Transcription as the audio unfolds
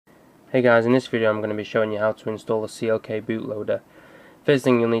Hey guys, in this video I'm going to be showing you how to install a CLK bootloader. First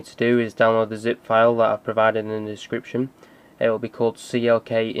thing you'll need to do is download the zip file that I've provided in the description. It will be called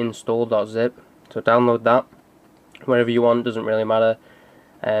CLK Install.zip. So download that wherever you want, doesn't really matter,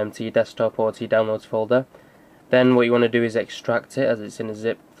 to your desktop or to your downloads folder. Then what you want to do is extract it as it's in a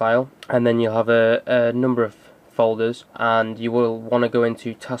zip file, and then you'll have a number of folders, and you will want to go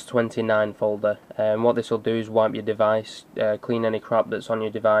into Task29 folder. What this will do is wipe your device, clean any crap that's on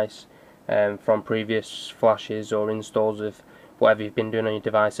your device from previous flashes or installs of whatever you've been doing on your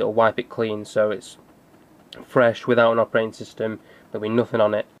device. It will wipe it clean so it's fresh without an operating system. There'll be nothing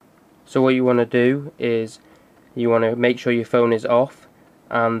on it. So what you want to do is you want to make sure your phone is off,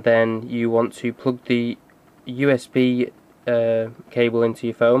 and then you want to plug the USB cable into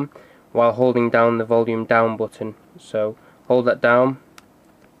your phone while holding down the volume down button. So hold that down,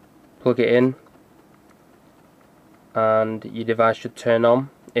 plug it in, and your device should turn on.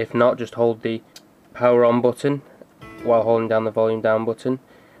 If not, just hold the power on button while holding down the volume down button,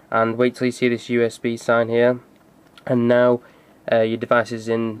 and wait till you see this USB sign here. And now your device is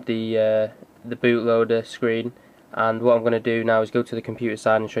in the bootloader screen, and what I'm going to do now is go to the computer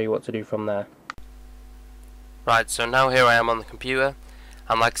side and show you what to do from there. Right, so now here I am on the computer,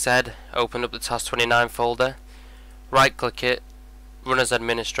 and like I said, open up the Task29 folder, right click it, run as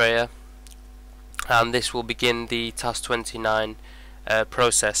administrator, and this will begin the Task29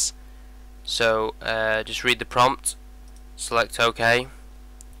 process. So just read the prompt, select OK,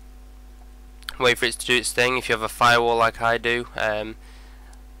 wait for it to do its thing. If you have a firewall like I do,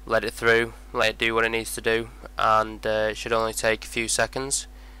 let it through, let it do what it needs to do, and it should only take a few seconds.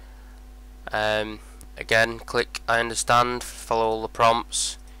 Again, click I understand, follow all the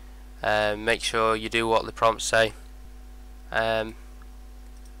prompts, make sure you do what the prompts say,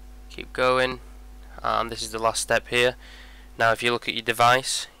 keep going, and this is the last step here. Now if you look at your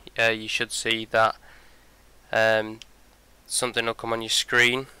device, you should see that something will come on your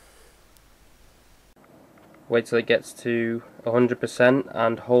screen. Wait till it gets to 100%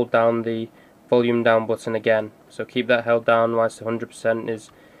 and hold down the volume down button again. So keep that held down whilst 100% is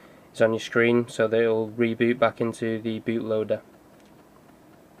on your screen, so that it will reboot back into the bootloader.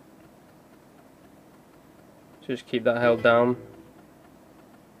 So just keep that held down,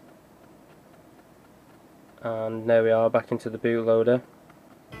 and there we are, back into the bootloader.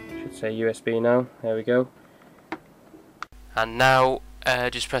 Should say USB now. There we go. And now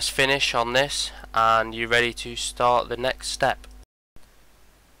just press finish on this, and you're ready to start the next step.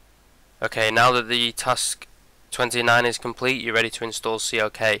 Okay, now that the task 29 is complete, you're ready to install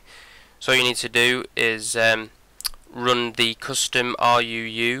CLK. So all you need to do is run the custom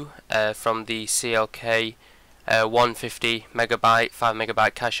RUU from the CLK 150 megabyte 5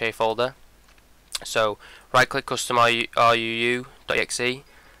 megabyte cache folder. So right click custom RUU.exe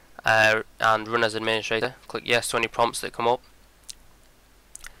and run as administrator. Click yes to any prompts that come up,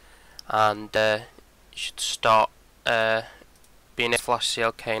 and you should start being able to flash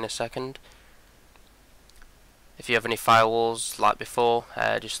CLK in a second. If you have any firewalls like before,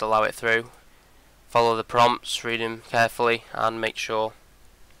 just allow it through. Follow the prompts, read them carefully, and make sure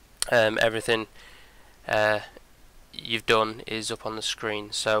everything you've done is up on the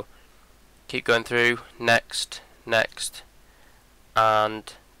screen. So keep going through, next, next,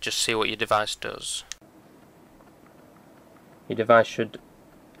 and just see what your device does. Your device should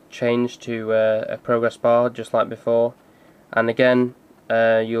change to a progress bar just like before, and again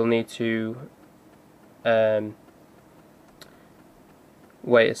you'll need to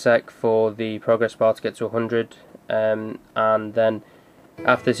wait a sec for the progress bar to get to 100, and then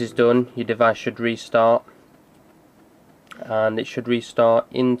after this is done, your device should restart, and it should restart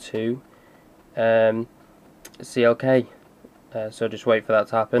into CLK. So just wait for that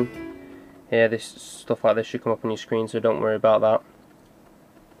to happen. Here, this stuff like this should come up on your screen, so don't worry about that,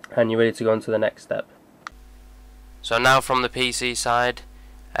 and you're ready to go on to the next step. So now from the PC side,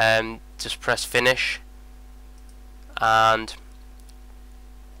 just press finish and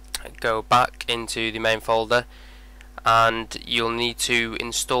go back into the main folder, and you'll need to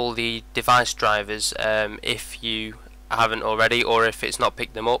install the device drivers if you haven't already, or if it's not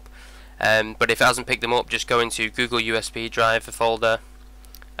picked them up. But if it hasn't picked them up, just go into Google USB driver folder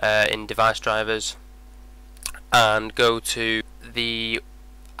in device drivers, and go to the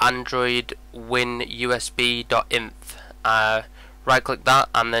Android Win USB.inf. Right click that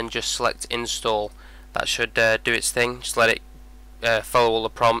and then just select install. That should do its thing. Just let it follow all the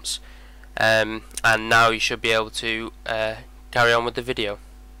prompts, and now you should be able to carry on with the video.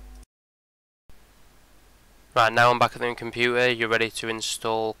 Right, now I'm back at the computer. You're ready to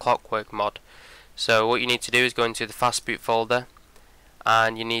install Clockwork mod. So what you need to do is go into the fastboot folder,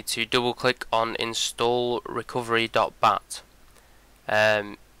 and you need to double click on install recovery.bat.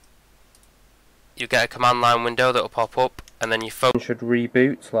 You get a command line window that will pop up, and then your phone should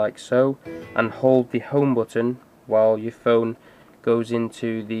reboot like so, and hold the home button while your phone goes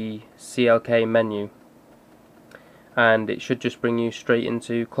into the CLK menu, and it should just bring you straight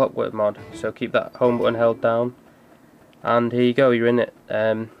into Clockwork mod. So keep that home button held down, and here you go, you're in it.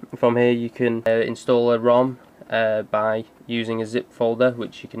 From here you can install a ROM by using a zip folder,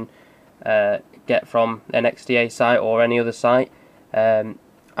 which you can get from an XDA site or any other site.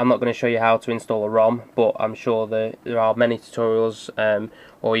 I'm not going to show you how to install a ROM, but I'm sure there are many tutorials,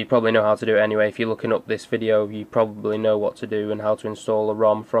 or you probably know how to do it anyway. If you're looking up this video, you probably know what to do and how to install a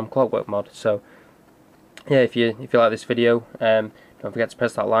ROM from Clockwork mod. So yeah, if you like this video, don't forget to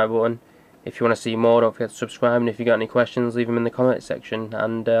press that like button. If you want to see more, don't forget to subscribe, and if you got any questions, leave them in the comment section,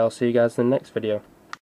 and I'll see you guys in the next video.